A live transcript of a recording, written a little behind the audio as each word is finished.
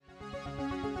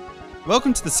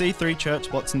Welcome to the C3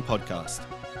 Church Watson podcast.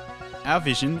 Our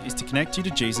vision is to connect you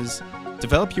to Jesus,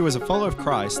 develop you as a follower of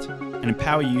Christ, and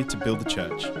empower you to build the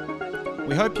church.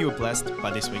 We hope you are blessed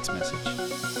by this week's message.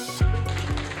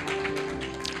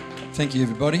 Thank you,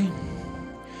 everybody.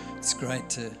 It's great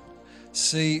to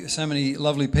see so many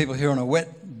lovely people here on a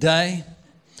wet day.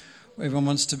 Everyone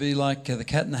wants to be like the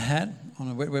cat in the hat on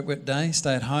a wet day,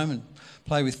 stay at home and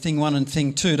play with thing one and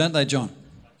thing two, don't they, John?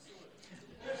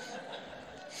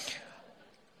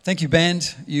 Thank you,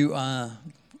 band. You are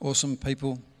awesome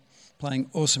people playing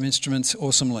awesome instruments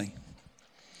awesomely.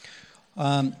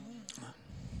 And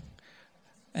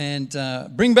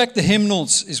bring back the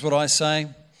hymnals is what I say.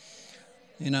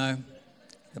 You know,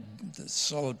 the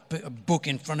solid book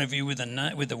in front of you with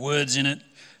the words in it,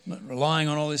 not relying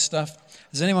on all this stuff.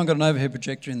 Has anyone got an overhead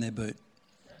projector in their boot?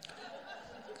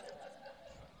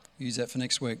 Use that for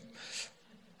next week.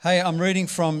 Hey, I'm reading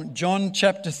from John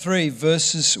chapter 3,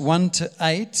 verses 1 to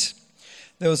 8.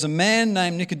 There was a man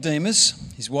named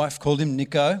Nicodemus, his wife called him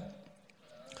Nico,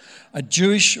 a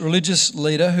Jewish religious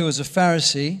leader who was a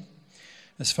Pharisee,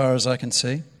 as far as I can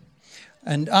see.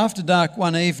 And after dark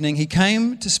one evening, he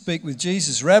came to speak with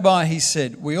Jesus. Rabbi, he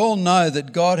said, we all know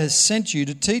that God has sent you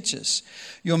to teach us.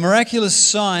 Your miraculous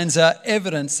signs are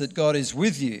evidence that God is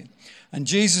with you. And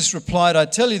Jesus replied, I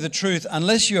tell you the truth,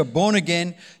 unless you are born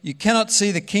again, you cannot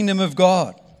see the kingdom of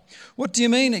God. What do you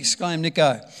mean? Exclaimed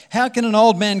Nico. How can an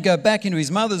old man go back into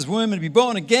his mother's womb and be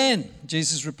born again?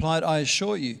 Jesus replied, I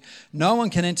assure you, no one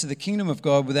can enter the kingdom of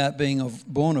God without being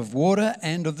born of water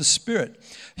and of the Spirit.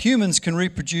 Humans can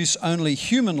reproduce only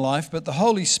human life, but the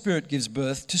Holy Spirit gives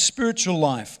birth to spiritual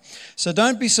life. So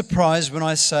don't be surprised when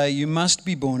I say you must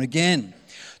be born again.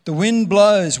 The wind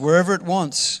blows wherever it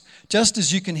wants. Just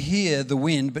as you can hear the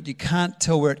wind, but you can't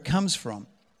tell where it comes from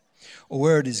or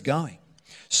where it is going.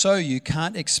 So you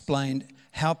can't explain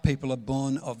how people are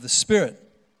born of the Spirit.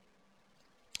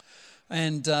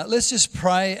 And let's just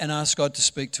pray and ask God to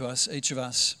speak to us, each of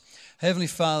us. Heavenly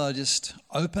Father, I just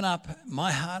open up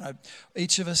my heart.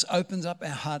 Each of us opens up our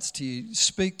hearts to you.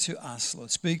 Speak to us,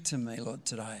 Lord. Speak to me, Lord,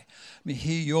 today. Let me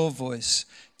hear your voice.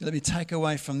 Let me take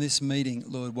away from this meeting,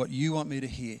 Lord, what you want me to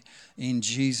hear. In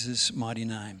Jesus' mighty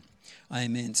name.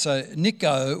 Amen. So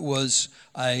Nico was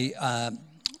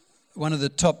one of the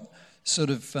top sort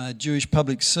of Jewish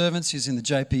public servants. He was in the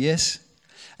JPS.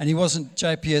 And he wasn't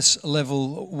JPS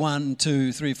level 1,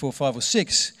 2, 3, 4, 5 or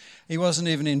 6. He wasn't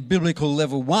even in biblical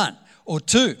level 1 or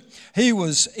 2. He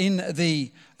was in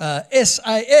the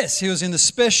SAS. He was in the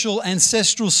Special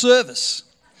Ancestral Service.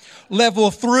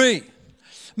 Level 3.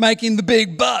 Making the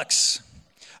big bucks.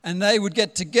 And they would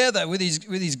get together with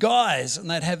these guys and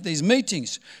they'd have these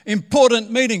meetings,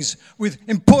 important meetings with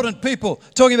important people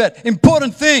talking about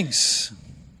important things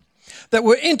that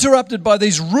were interrupted by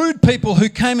these rude people who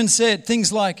came and said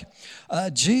things like,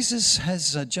 Jesus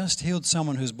has just healed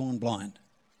someone who's born blind.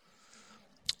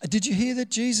 Did you hear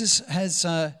that Jesus has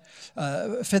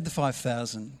fed the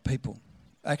 5,000 people?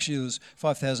 Actually, it was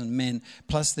 5,000 men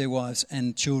plus their wives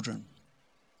and children,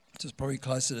 which is probably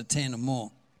closer to 10 or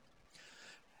more.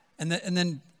 And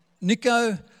then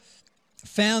Nico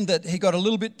found that he got a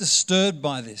little bit disturbed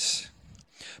by this.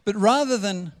 But rather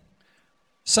than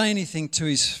say anything to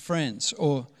his friends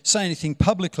or say anything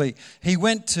publicly, he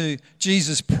went to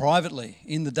Jesus privately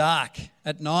in the dark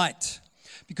at night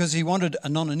because he wanted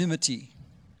anonymity.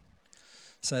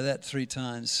 Say that 3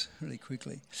 times really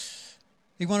quickly.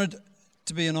 He wanted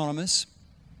to be anonymous.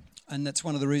 And that's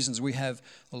one of the reasons we have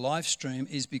a live stream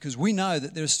is because we know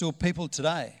that there are still people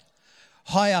today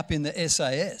high up in the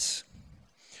SAS,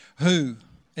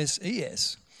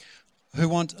 SES, who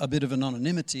want a bit of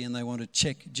anonymity and they want to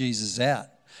check Jesus out.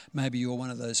 Maybe you're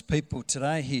one of those people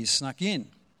today here snuck in.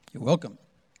 You're welcome.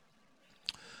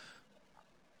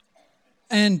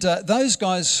 And those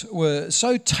guys were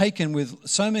so taken with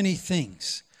so many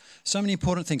things, so many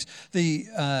important things.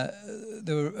 There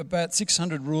were about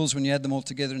 600 rules when you add them all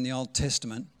together in the Old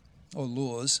Testament, or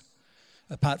laws,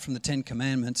 apart from the 10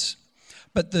 Commandments.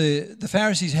 But the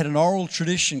Pharisees had an oral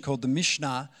tradition called the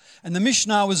Mishnah, and the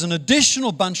Mishnah was an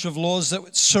additional bunch of laws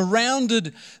that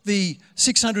surrounded the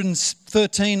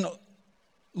 613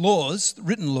 laws,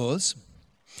 written laws.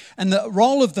 And the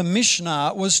role of the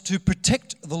Mishnah was to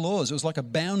protect the laws. It was like a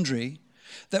boundary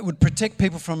that would protect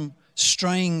people from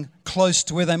straying close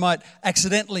to where they might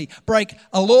accidentally break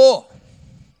a law.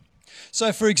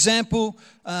 So, for example,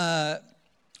 the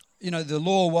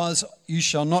law was you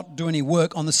shall not do any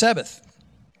work on the Sabbath.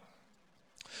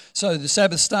 So the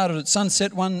Sabbath started at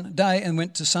sunset one day and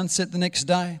went to sunset the next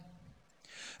day.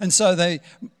 And so they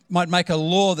might make a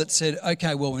law that said,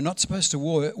 okay, well, we're not supposed to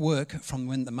work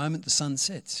from the moment the sun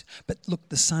sets. But look,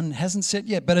 the sun hasn't set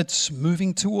yet, but it's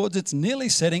moving towards, it's nearly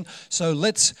setting. So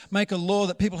let's make a law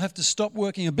that people have to stop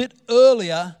working a bit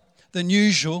earlier than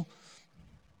usual.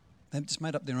 They've just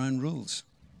made up their own rules.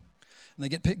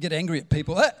 And they get angry at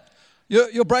people. Hey,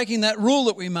 you're breaking that rule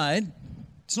that we made.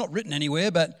 It's not written anywhere,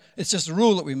 but it's just a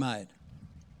rule that we made.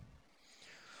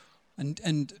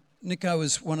 And Nico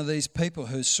is one of these people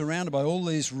who's surrounded by all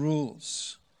these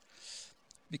rules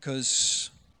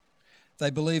because they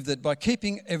believe that by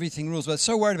keeping everything rules, they're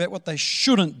so worried about what they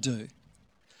shouldn't do.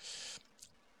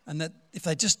 And that if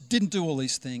they just didn't do all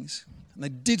these things, and they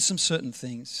did some certain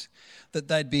things, that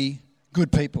they'd be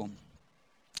good people.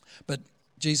 But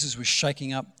Jesus was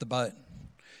shaking up the boat.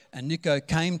 And Nico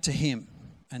came to him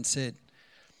and said,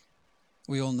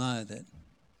 we all know that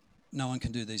no one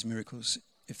can do these miracles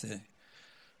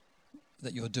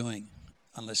that you're doing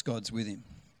unless God's with him.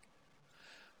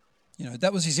 You know,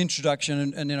 that was his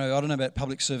introduction. And you know, I don't know about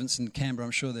public servants in Canberra.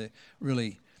 I'm sure they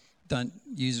really don't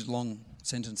use long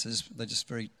sentences. They're just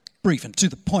very brief and to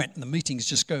the point, and the meetings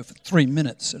just go for 3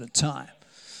 minutes at a time.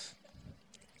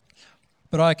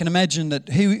 But I can imagine that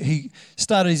he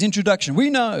started his introduction. We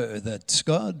know that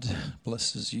God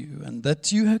blesses you and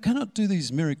that you cannot do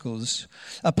these miracles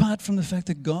apart from the fact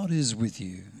that God is with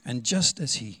you. And just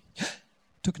as he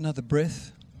took another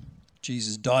breath,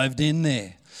 Jesus dived in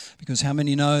there. Because how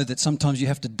many know that sometimes you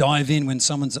have to dive in when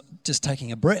someone's just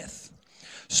taking a breath,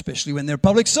 especially when they're a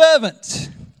public servant.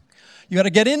 You got to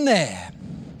get in there.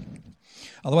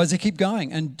 Otherwise they keep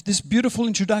going. And this beautiful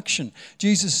introduction,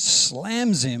 Jesus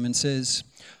slams him and says,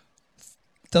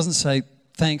 doesn't say,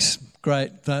 thanks,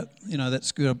 great,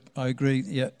 that's good, I agree.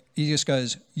 Yeah. He just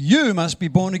goes, you must be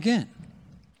born again.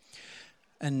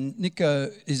 And Nico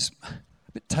is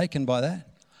a bit taken by that.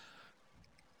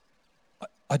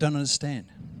 I don't understand.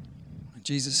 And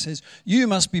Jesus says, you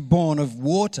must be born of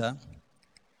water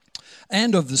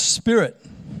and of the Spirit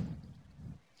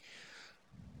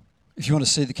if you want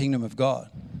to see the kingdom of God.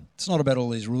 It's not about all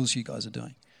these rules you guys are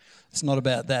doing. It's not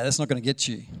about that. That's not going to get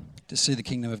you to see the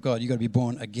kingdom of God. You've got to be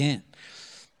born again.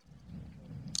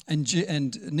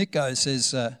 And Nico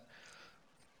says,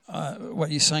 what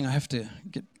are you saying? I have to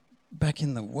get back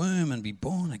in the womb and be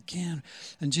born again.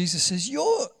 And Jesus says,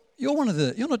 you're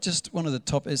not just one of the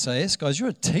top SAS guys. You're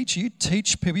a teacher. You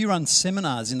teach people. You run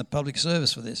seminars in the public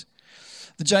service for this.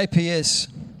 The JPS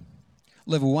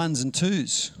level 1s and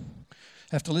 2s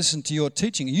have to listen to your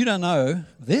teaching. You don't know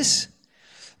this.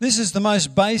 This is the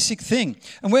most basic thing.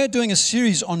 And we're doing a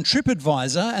series on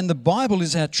TripAdvisor, and the Bible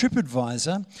is our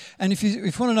TripAdvisor. And if you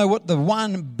want to know what the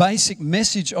one basic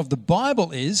message of the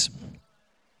Bible is,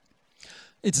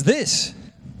 it's this.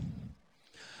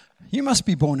 You must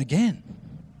be born again.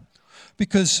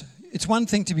 Because it's one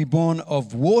thing to be born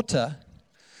of water,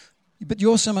 but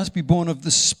you also must be born of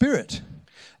the Spirit.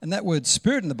 And that word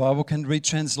Spirit in the Bible can be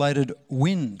translated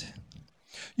wind.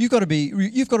 You've got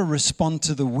to respond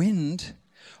to the wind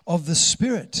of the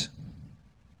Spirit.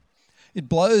 It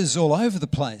blows all over the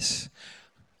place.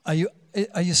 Are your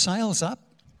sails up?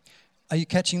 Are you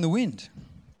catching the wind?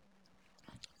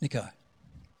 Nico.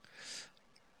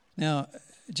 Now,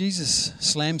 Jesus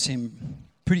slams him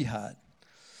pretty hard.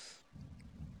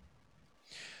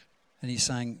 And he's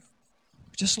saying,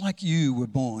 just like you were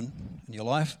born and your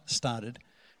life started,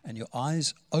 and your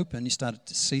eyes open, you started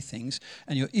to see things,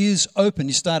 and your ears open,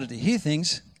 you started to hear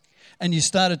things, and you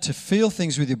started to feel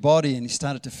things with your body, and you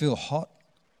started to feel hot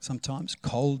sometimes,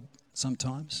 cold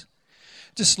sometimes.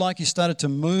 Just like you started to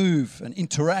move and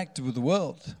interact with the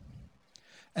world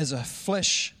as a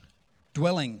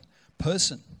flesh-dwelling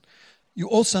person, you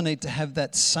also need to have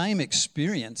that same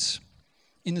experience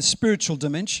in the spiritual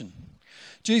dimension.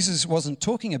 Jesus wasn't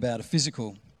talking about a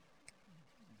physical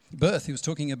birth. He was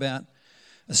talking about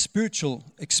a spiritual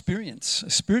experience, a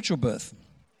spiritual birth.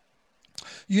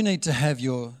 You need to have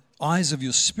your eyes of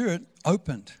your spirit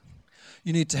opened.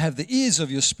 You need to have the ears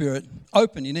of your spirit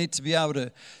open. You need to be able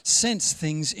to sense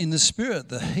things in the spirit,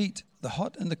 the heat, the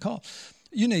hot and the cold.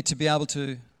 You need to be able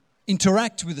to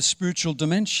interact with the spiritual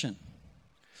dimension.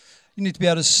 You need to be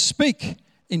able to speak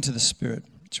into the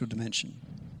spiritual dimension.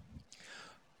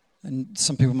 And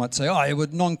some people might say,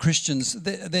 non-Christians,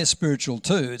 they're spiritual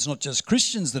too. It's not just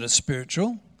Christians that are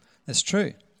spiritual. That's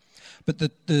true. But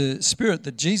the Spirit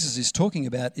that Jesus is talking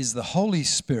about is the Holy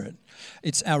Spirit.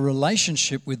 It's our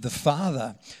relationship with the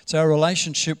Father. It's our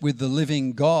relationship with the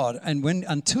living God. And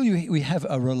until we have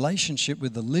a relationship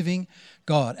with the living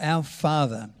God, our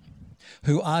Father,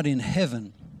 who art in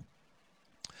heaven,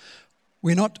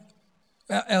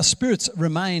 our spirits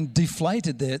remain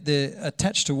deflated. They're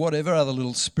attached to whatever other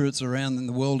little spirits are around in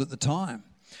the world at the time.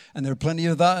 And there are plenty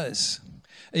of those.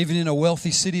 Even in a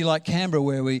wealthy city like Canberra,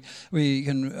 where we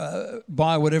can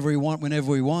buy whatever we want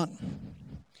whenever we want,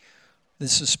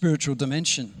 there's a spiritual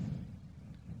dimension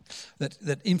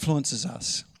that influences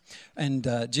us. And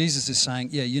Jesus is saying,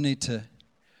 yeah, you need to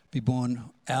be born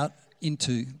out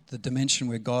into the dimension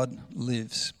where God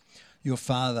lives, your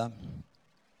Father.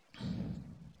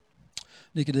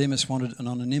 Nicodemus wanted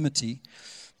anonymity.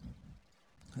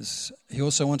 He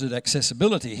also wanted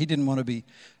accessibility. He didn't want to be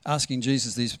asking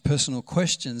Jesus these personal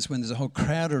questions when there's a whole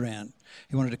crowd around.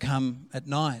 He wanted to come at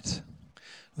night.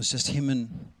 It was just him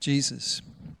and Jesus.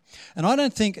 And I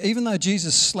don't think, even though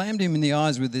Jesus slammed him in the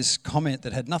eyes with this comment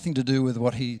that had nothing to do with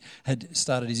what he had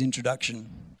started his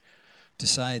introduction to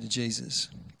say to Jesus,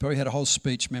 he probably had a whole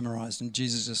speech memorized, and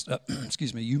Jesus just,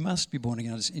 excuse me, you must be born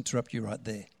again. I'll just interrupt you right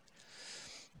there.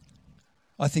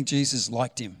 I think Jesus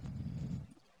liked him.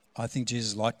 I think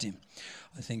Jesus liked him.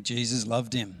 I think Jesus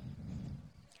loved him.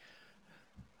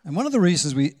 And one of the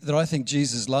reasons that I think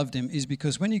Jesus loved him is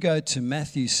because when you go to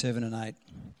Matthew 7 and 8,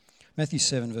 Matthew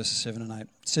 7 verses 7 and 8, it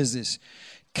says this,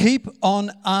 keep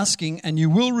on asking and you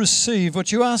will receive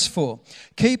what you ask for.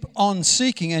 Keep on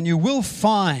seeking and you will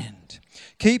find.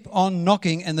 Keep on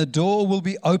knocking and the door will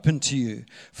be open to you.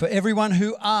 For everyone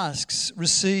who asks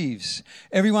receives.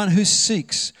 Everyone who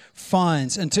seeks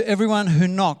finds. And to everyone who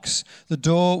knocks, the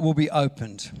door will be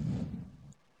opened.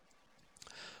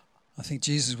 I think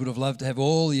Jesus would have loved to have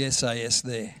all the SAS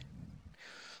there.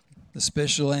 The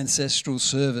Special Ancestral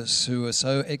Service, who are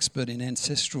so expert in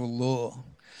ancestral law.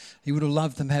 He would have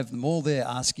loved them to have them all there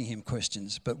asking him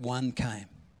questions. But one came.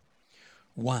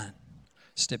 One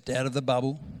stepped out of the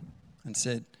bubble and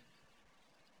said,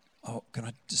 oh, can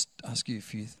I just ask you a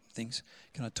few things?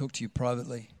 Can I talk to you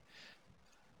privately?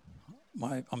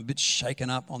 I'm a bit shaken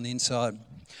up on the inside.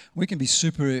 We can be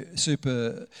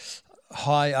super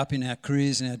high up in our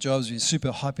careers and our jobs, be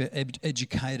super hyper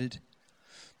educated,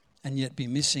 and yet be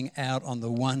missing out on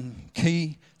the one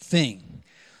key thing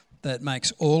that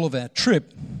makes all of our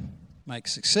trip make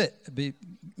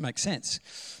sense.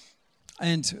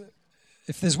 And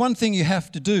if there's one thing you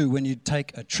have to do when you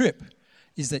take a trip,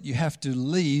 is that you have to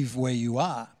leave where you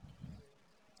are.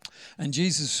 And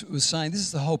Jesus was saying, this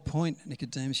is the whole point,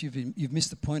 Nicodemus. You've missed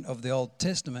the point of the Old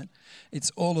Testament. It's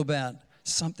all about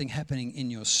something happening in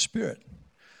your spirit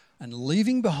and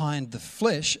leaving behind the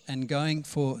flesh and going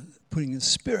for putting the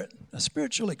spirit, a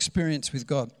spiritual experience with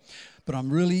God. But I'm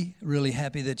really, really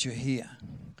happy that you're here.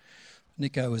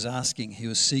 Nico was asking, he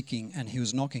was seeking, and he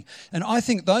was knocking. And I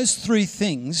think those three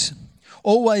things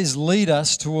always lead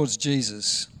us towards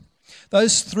Jesus.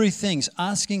 Those three things,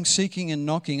 asking, seeking, and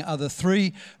knocking, are the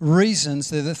three reasons,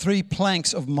 they're the three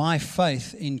planks of my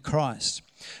faith in Christ.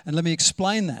 And let me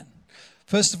explain that.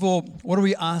 First of all, what do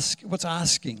we ask? What's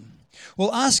asking?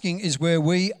 Well, asking is where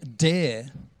we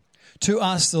dare to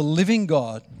ask the living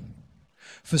God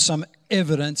for some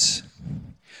evidence,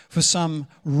 for some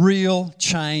real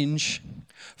change,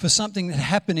 for something that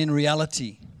happened in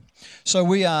reality. So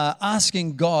we are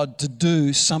asking God to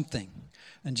do something.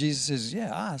 And Jesus says,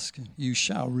 yeah, ask, you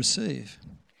shall receive.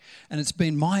 And it's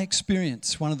been my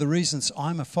experience, one of the reasons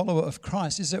I'm a follower of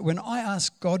Christ, is that when I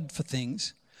ask God for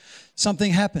things,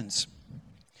 something happens.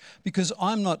 Because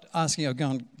I'm not asking, oh,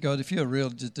 God, if you're real,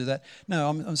 just do that. No,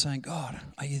 I'm saying, God,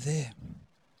 are you there?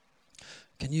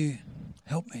 Can you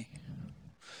help me?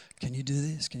 Can you do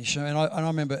this? Can you show me? And I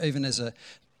remember even as a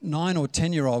 9 or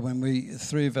 10-year-old, when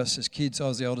three of us as kids, I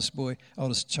was the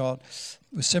oldest child,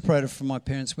 was separated from my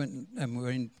parents, went and we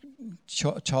were in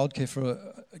childcare for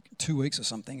 2 weeks or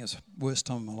something. It was the worst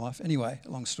time of my life. Anyway,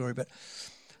 long story, but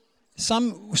at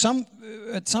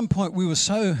some point we were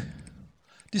so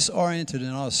disoriented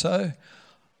and I was so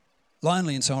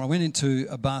lonely and so on. I went into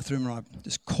a bathroom and I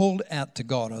just called out to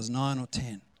God. I was 9 or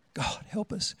 10. God,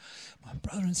 help us. My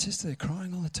brother and sister, they're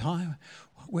crying all the time.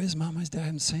 Where's Mum? Where's Dad? I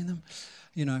haven't seen them.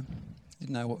 You know,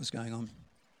 didn't know what was going on.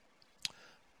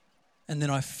 And then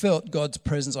I felt God's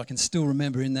presence. I can still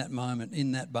remember in that moment,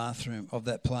 in that bathroom of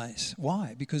that place.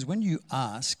 Why? Because when you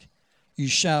ask, you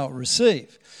shall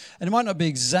receive. And it might not be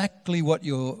exactly what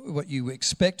you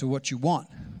expect or what you want.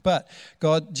 But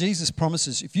Jesus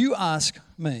promises, if you ask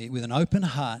me with an open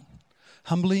heart,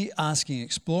 humbly asking,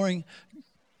 exploring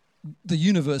the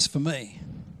universe for me,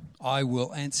 I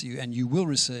will answer you and you will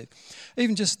receive.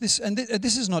 Even just this, and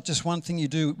this is not just one thing you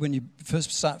do when you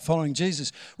first start following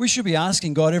Jesus. We should be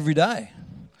asking God every day.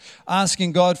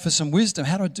 Asking God for some wisdom.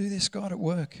 How do I do this, God, at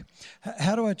work?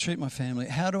 How do I treat my family?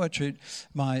 How do I treat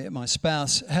my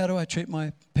spouse? How do I treat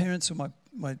my parents or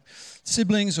my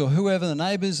siblings or whoever, the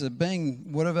neighbours, the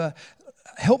being, whatever?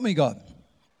 Help me, God.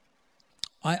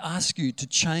 I ask you to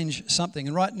change something.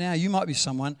 And right now, you might be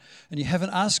someone and you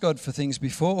haven't asked God for things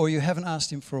before, or you haven't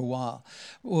asked Him for a while.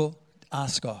 Well,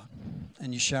 ask God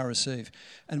and you shall receive.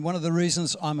 And one of the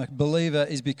reasons I'm a believer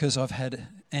is because I've had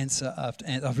answer after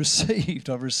answer. I've received.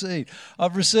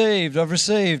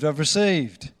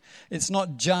 It's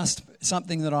not just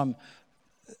something that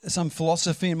some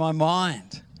philosophy in my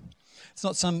mind. It's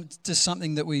not just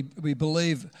something that we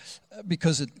believe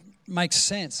because it makes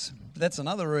sense. But that's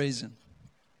another reason.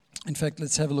 In fact,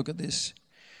 let's have a look at this.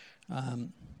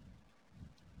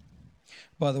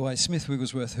 By the way, Smith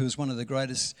Wigglesworth, who was one of the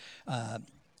greatest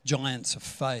giants of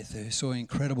faith, who saw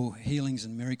incredible healings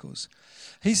and miracles,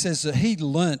 he says that he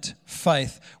learnt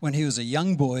faith when he was a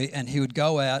young boy, and he would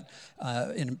go out,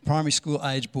 in a primary school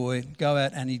age boy, go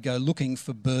out and he'd go looking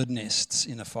for bird nests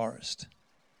in a forest.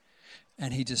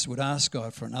 And he just would ask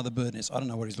God for another bird nest. I don't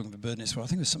know what he's looking for bird nests for. I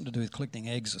think it was something to do with collecting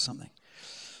eggs or something.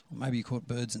 Or maybe he caught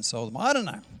birds and sold them. I don't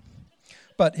know.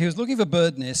 But he was looking for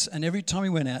bird nests, and every time he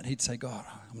went out, he'd say, God,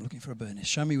 I'm looking for a bird nest.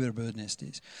 Show me where a bird nest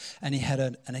is. And he had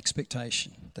an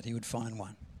expectation that he would find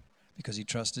one because he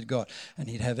trusted God. And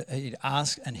he'd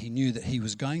ask, and he knew that he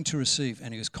was going to receive,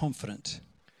 and he was confident.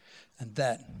 And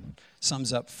that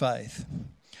sums up faith.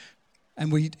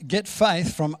 And we get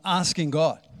faith from asking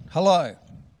God. Hello.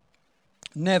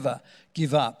 Never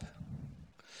give up.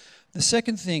 The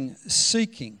second thing,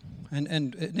 seeking.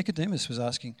 And Nicodemus was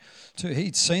asking too.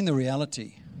 He'd seen the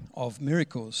reality of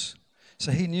miracles.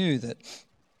 So he knew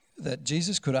that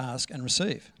Jesus could ask and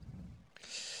receive.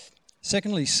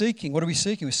 Secondly, seeking. What are we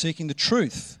seeking? We're seeking the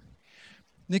truth.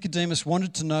 Nicodemus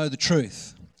wanted to know the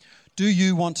truth. Do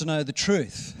you want to know the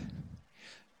truth?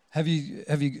 Have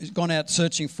you gone out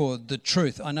searching for the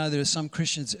truth? I know there are some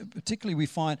Christians, particularly we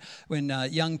find when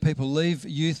young people leave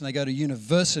youth and they go to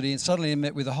university, and suddenly they're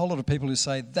met with a whole lot of people who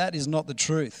say that is not the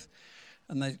truth.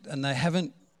 And they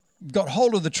haven't got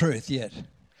hold of the truth yet.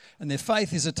 And their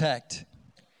faith is attacked.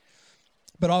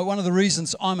 But one of the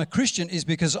reasons I'm a Christian is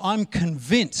because I'm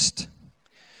convinced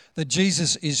that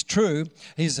Jesus is true.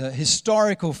 He's a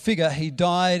historical figure. He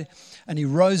died and he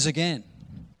rose again.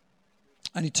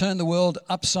 And he turned the world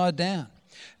upside down.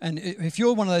 And if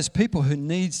you're one of those people who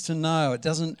needs to know,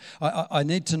 I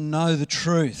need to know the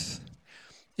truth.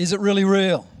 Is it really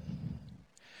real?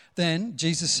 Then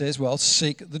Jesus says, well,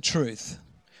 seek the truth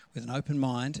with an open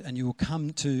mind and you will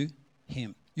come to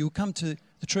him. You will come to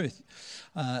the truth.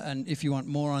 And if you want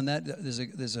more on that,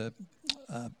 there's a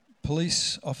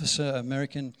police officer,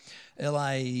 American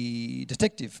LA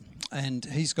detective, and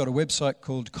he's got a website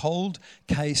called Cold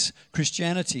Case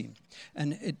Christianity.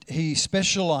 And he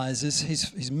specializes,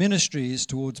 his ministry is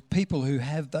towards people who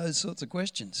have those sorts of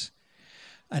questions.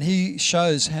 And he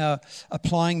shows how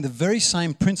applying the very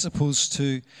same principles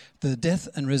to the death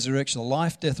and resurrection, the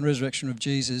life, death and resurrection of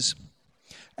Jesus,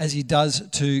 as he does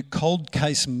to cold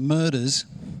case murders,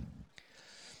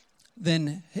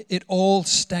 then it all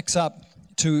stacks up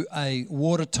to a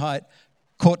watertight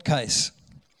court case.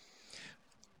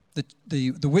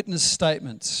 The witness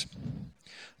statements,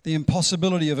 the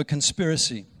impossibility of a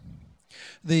conspiracy,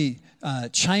 the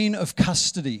chain of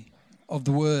custody of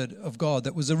the Word of God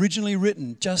that was originally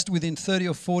written just within 30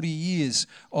 or 40 years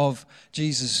of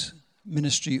Jesus'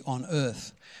 ministry on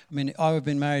earth. I mean, I've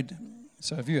been married,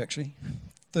 so have you actually,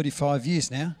 35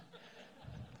 years now.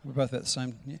 We're both about the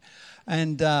same. Yeah.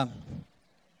 And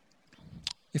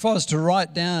if I was to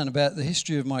write down about the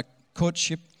history of my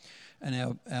courtship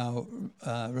and our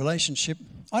relationship,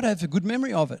 I'd have a good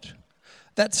memory of it.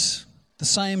 That's the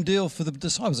same deal for the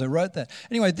disciples. I wrote that.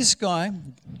 Anyway, this guy,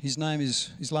 his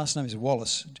last name is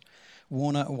Wallace,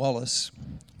 Warner Wallace.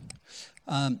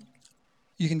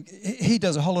 He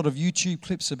does a whole lot of YouTube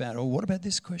clips about, oh, what about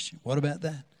this question? What about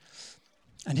that?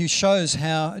 And he shows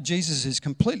how Jesus is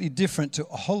completely different to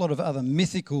a whole lot of other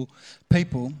mythical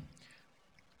people,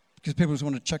 because people just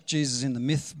want to chuck Jesus in the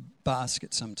myth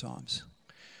basket sometimes.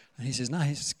 And he says, no,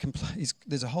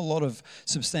 there's a whole lot of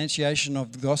substantiation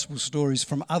of the gospel stories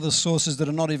from other sources that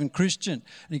are not even Christian.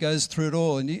 And he goes through it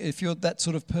all. And if you're that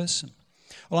sort of person,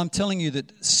 well, I'm telling you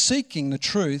that seeking the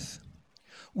truth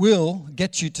will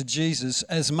get you to Jesus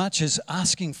as much as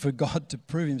asking for God to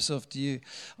prove himself to you.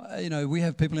 We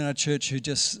have people in our church who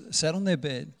just sat on their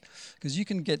bed, because you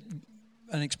can get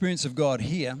an experience of God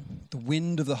here, the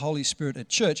wind of the Holy Spirit at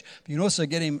church, but you can also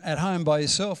get him at home by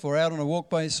yourself or out on a walk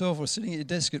by yourself or sitting at your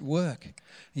desk at work.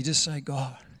 You just say,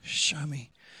 God, show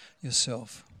me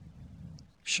yourself.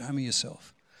 Show me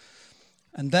yourself.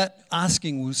 And that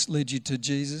asking will lead you to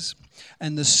Jesus,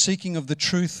 and the seeking of the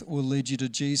truth will lead you to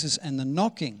Jesus, and the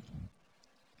knocking,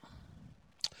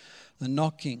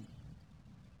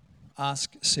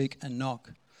 ask, seek, and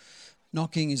knock.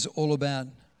 Knocking is all about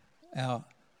our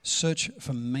search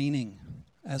for meaning,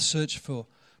 our search for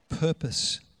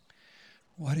purpose.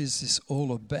 What is this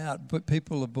all about? But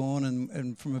people are born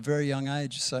and from a very young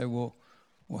age say, well,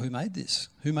 who made this?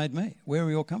 Who made me? Where do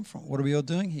we all come from? What are we all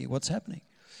doing here? What's happening?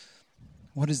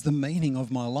 What is the meaning of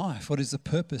my life? What is the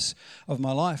purpose of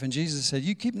my life? And Jesus said,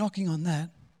 you keep knocking on that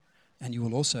and you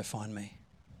will also find me.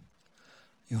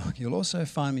 You'll also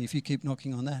find me if you keep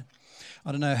knocking on that.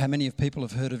 I don't know how many of people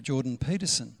have heard of Jordan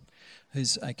Peterson,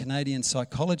 who's a Canadian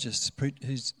psychologist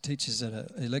who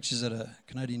lectures at a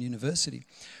Canadian university.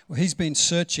 Well, he's been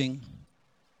searching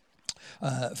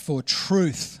for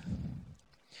truth.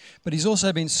 But he's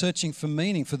also been searching for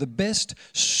meaning, for the best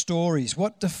stories.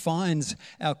 What defines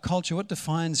our culture? What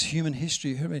defines human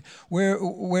history? Where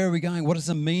are we going? What is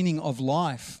the meaning of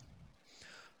life?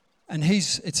 And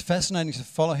it's fascinating to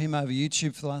follow him over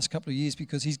YouTube for the last couple of years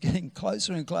because he's getting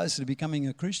closer and closer to becoming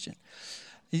a Christian.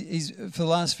 For the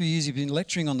last few years, he's been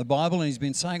lecturing on the Bible and he's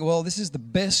been saying, well, this is the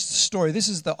best story. This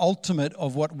is the ultimate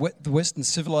of what the Western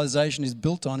civilization is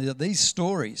built on, are these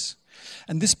stories.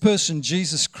 And this person,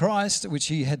 Jesus Christ, which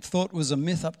he had thought was a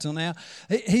myth up till now,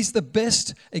 he's the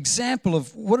best example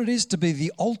of what it is to be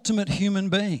the ultimate human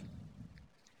being.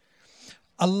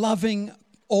 A loving,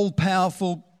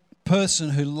 all-powerful person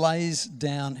who lays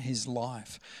down his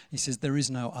life. He says there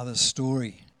is no other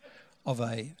story of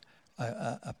a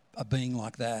being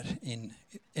like that in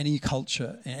any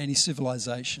culture, in any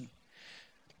civilization.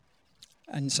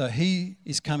 And so he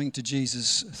is coming to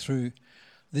Jesus through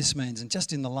this means. And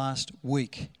just in the last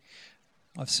week,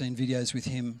 I've seen videos with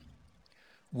him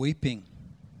weeping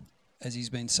as he's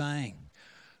been saying,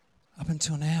 up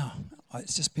until now,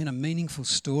 it's just been a meaningful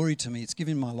story to me. It's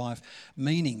given my life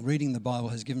meaning. Reading the Bible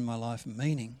has given my life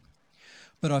meaning.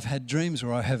 But I've had dreams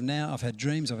where I've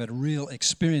had real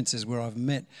experiences where I've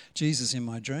met Jesus in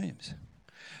my dreams.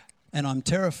 And I'm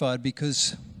terrified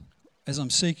because as I'm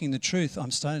seeking the truth,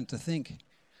 I'm starting to think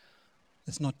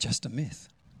it's not just a myth.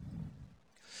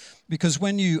 Because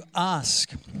when you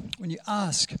ask, when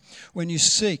you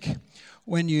seek,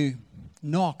 when you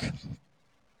knock,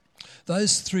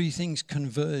 those three things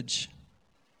converge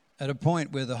at a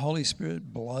point where the Holy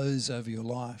Spirit blows over your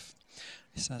life.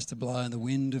 He starts to blow and the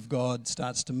wind of God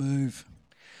starts to move.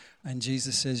 And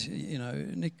Jesus says,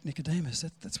 Nicodemus,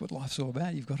 that's what life's all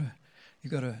about. You've got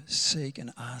to seek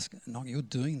and ask and knock. You're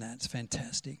doing that. It's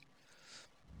fantastic.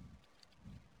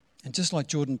 And just like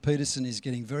Jordan Peterson is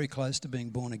getting very close to being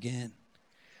born again,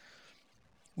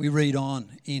 we read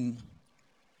on in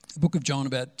the book of John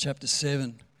about chapter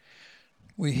 7.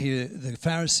 We hear the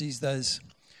Pharisees, those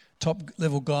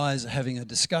top-level guys, are having a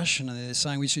discussion and they're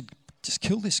saying we should just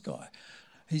kill this guy.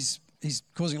 He's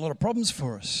causing a lot of problems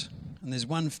for us. And there's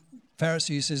one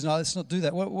Pharisee who says, no, let's not do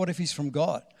that. What if he's from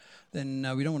God? Then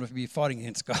we don't want to be fighting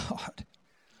against God.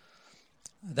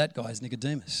 That guy is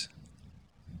Nicodemus.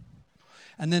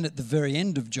 And then at the very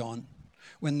end of John,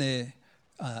 when they're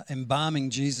embalming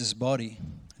Jesus' body,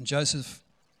 and Joseph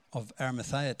of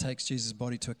Arimathea takes Jesus'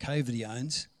 body to a cave that he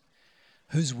owns,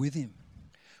 who's with him?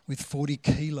 With 40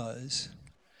 kilos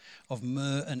of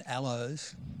myrrh and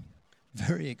aloes,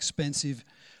 very expensive,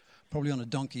 probably on a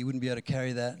donkey, you wouldn't be able to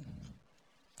carry that.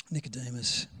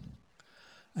 Nicodemus.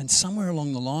 And somewhere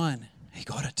along the line, he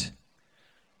got it.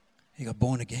 He got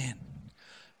born again.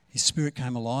 His spirit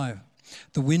came alive.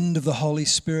 The wind of the Holy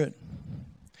Spirit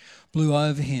blew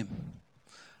over him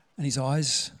and his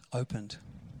eyes opened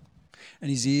and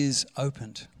his ears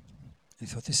opened. And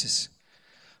he thought, this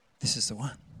is the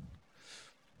one.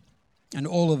 And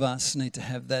all of us need to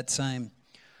have that same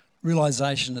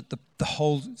realization that the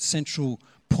whole central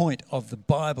point of the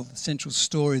Bible, the central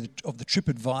story of the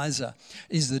TripAdvisor,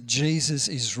 is that Jesus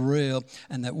is real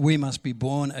and that we must be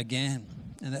born again.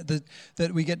 And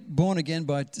that we get born again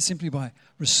simply by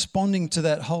responding to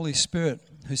that Holy Spirit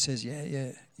who says,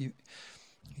 yeah, you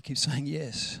keep saying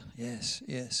yes, yes,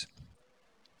 yes.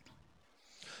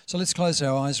 So let's close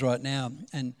our eyes right now.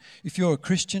 And if you're a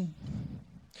Christian,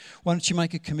 why don't you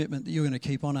make a commitment that you're going to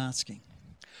keep on asking.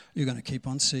 You're going to keep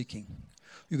on seeking.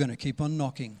 You're going to keep on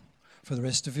knocking for the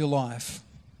rest of your life.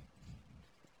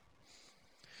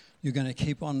 You're going to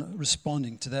keep on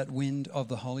responding to that wind of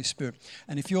the Holy Spirit.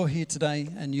 And if you're here today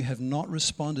and you have not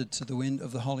responded to the wind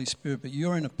of the Holy Spirit, but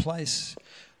you're in a place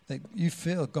that you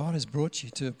feel God has brought you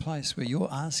to a place where you're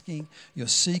asking, you're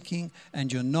seeking,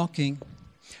 and you're knocking,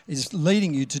 is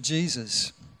leading you to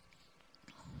Jesus.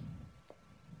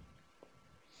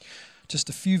 Just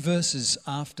a few verses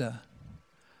after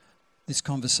this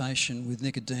conversation with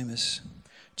Nicodemus,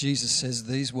 Jesus says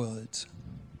these words: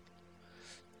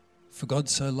 "For God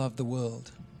so loved the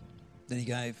world that he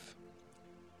gave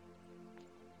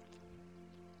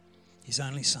his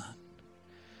only Son,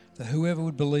 that whoever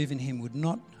would believe in him would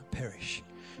not perish,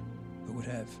 but would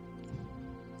have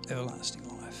everlasting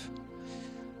life.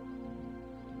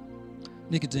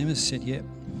 Nicodemus said, yep,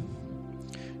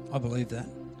 I believe that.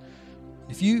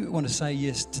 If you want to say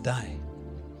yes today,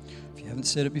 if you haven't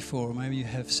said it before, or maybe you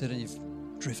have said it and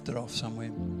you've drifted off somewhere,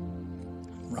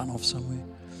 run off somewhere,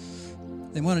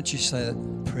 then why don't you say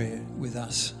that prayer with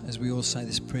us as we all say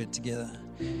this prayer together.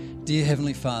 Dear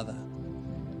Heavenly Father,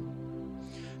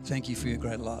 thank you for your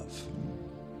great love.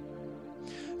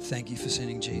 Thank you for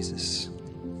sending Jesus.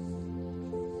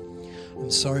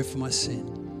 I'm sorry for my sin.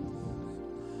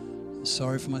 I'm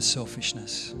sorry for my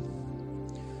selfishness.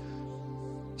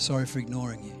 Sorry for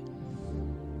ignoring you.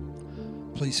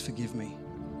 Please forgive me.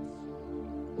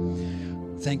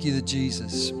 Thank you that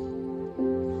Jesus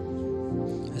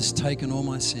has taken all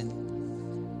my sin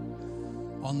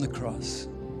on the cross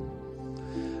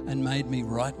and made me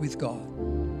right with God.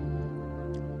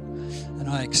 And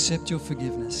I accept your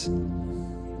forgiveness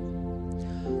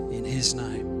in his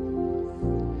name.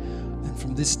 And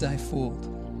from this day forward,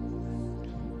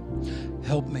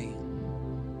 help me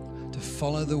to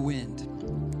follow the wind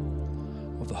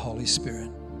of the Holy Spirit.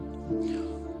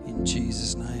 In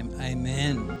Jesus' name,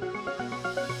 amen.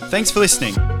 Thanks for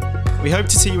listening. We hope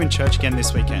to see you in church again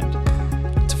this weekend.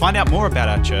 To find out more about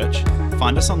our church,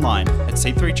 find us online at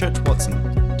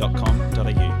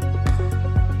c3churchwatson.com.au.